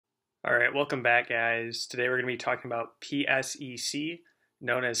All right, welcome back, guys. Today we're going to be talking about PSEC,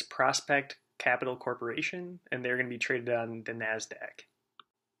 known as Prospect Capital Corporation, and they're going to be traded on the NASDAQ.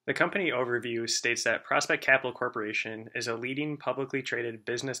 The company overview states that Prospect Capital Corporation is a leading publicly traded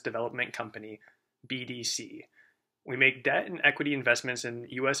business development company, BDC. We make debt and equity investments in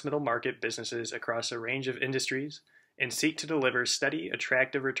U.S. middle market businesses across a range of industries and seek to deliver steady,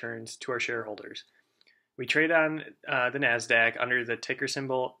 attractive returns to our shareholders. We trade on the NASDAQ under the ticker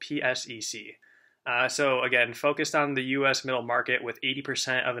symbol PSEC. So again, focused on the U.S. middle market with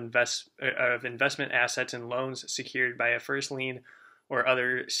 80% of investment assets and loans secured by a first lien or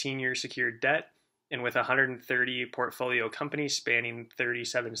other senior secured debt, and with 130 portfolio companies spanning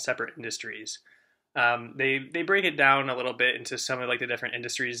 37 separate industries. They break it down a little bit into some of the different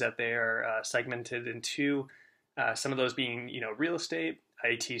industries that they are segmented into. Some of those being real estate,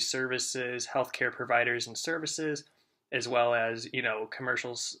 IT services, healthcare providers and services, as well as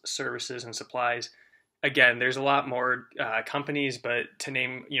commercial services and supplies. Again, there's a lot more companies, but to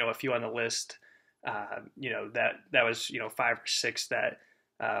name a few on the list, that was 5 or 6 that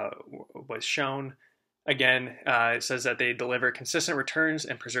was shown. Again, it says that they deliver consistent returns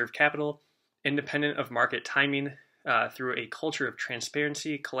and preserve capital, independent of market timing, through a culture of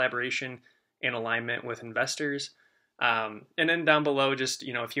transparency, collaboration, and alignment with investors. And then down below, just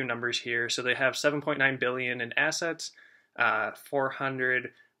a few numbers here. So they have 7.9 billion in assets,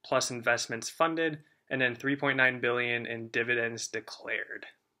 400 plus investments funded, and then 3.9 billion in dividends declared.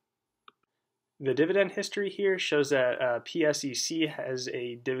 The dividend history here shows that PSEC has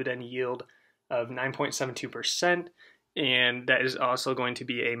a dividend yield of 9.72%, and that is also going to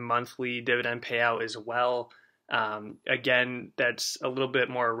be a monthly dividend payout as well. Again, that's a little bit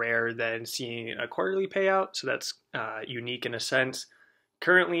more rare than seeing a quarterly payout, so that's unique in a sense.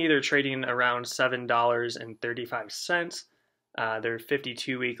 Currently, they're trading around $7.35. Their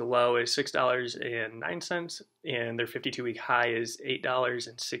 52-week low is $6.09, and their 52-week high is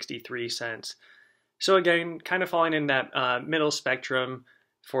 $8.63. So again, kind of falling in that middle spectrum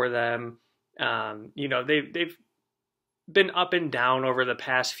for them. They've been up and down over the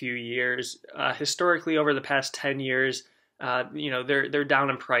past few years. Historically, over the past 10 years, they're down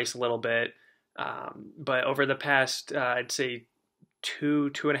in price a little bit. But over the past, I'd say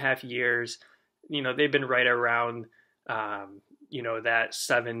 2.5 years, they've been right around, that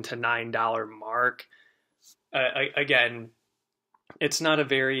 $7 to $9 mark. Again, it's not a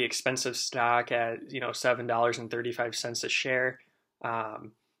very expensive stock at, $7.35 a share.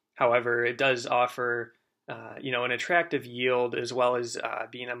 However, it does offer an attractive yield, as well as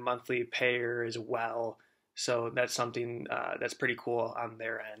being a monthly payer as well. So that's something that's pretty cool on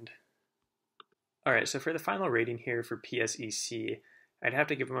their end. All right, so for the final rating here for PSEC, I'd have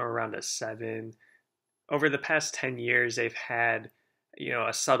to give them around a 7. Over the past 10 years, they've had,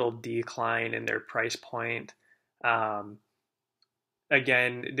 a subtle decline in their price point.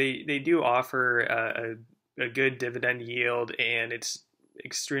 Again, they do offer a good dividend yield, and it's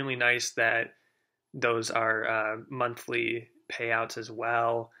extremely nice that those are monthly payouts as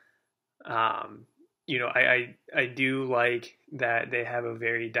well. I do like that they have a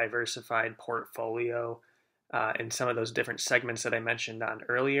very diversified portfolio in some of those different segments that I mentioned on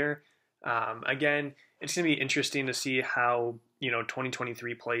earlier. Again, it's going to be interesting to see how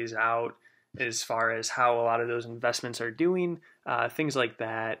 2023 plays out as far as how a lot of those investments are doing, things like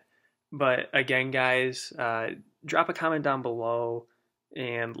that. But again, guys, drop a comment down below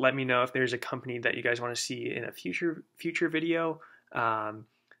and let me know if there's a company that you guys want to see in a future video.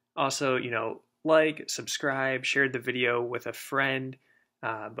 Also, like, subscribe, share the video with a friend.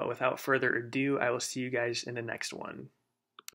 But without further ado, I will see you guys in the next one.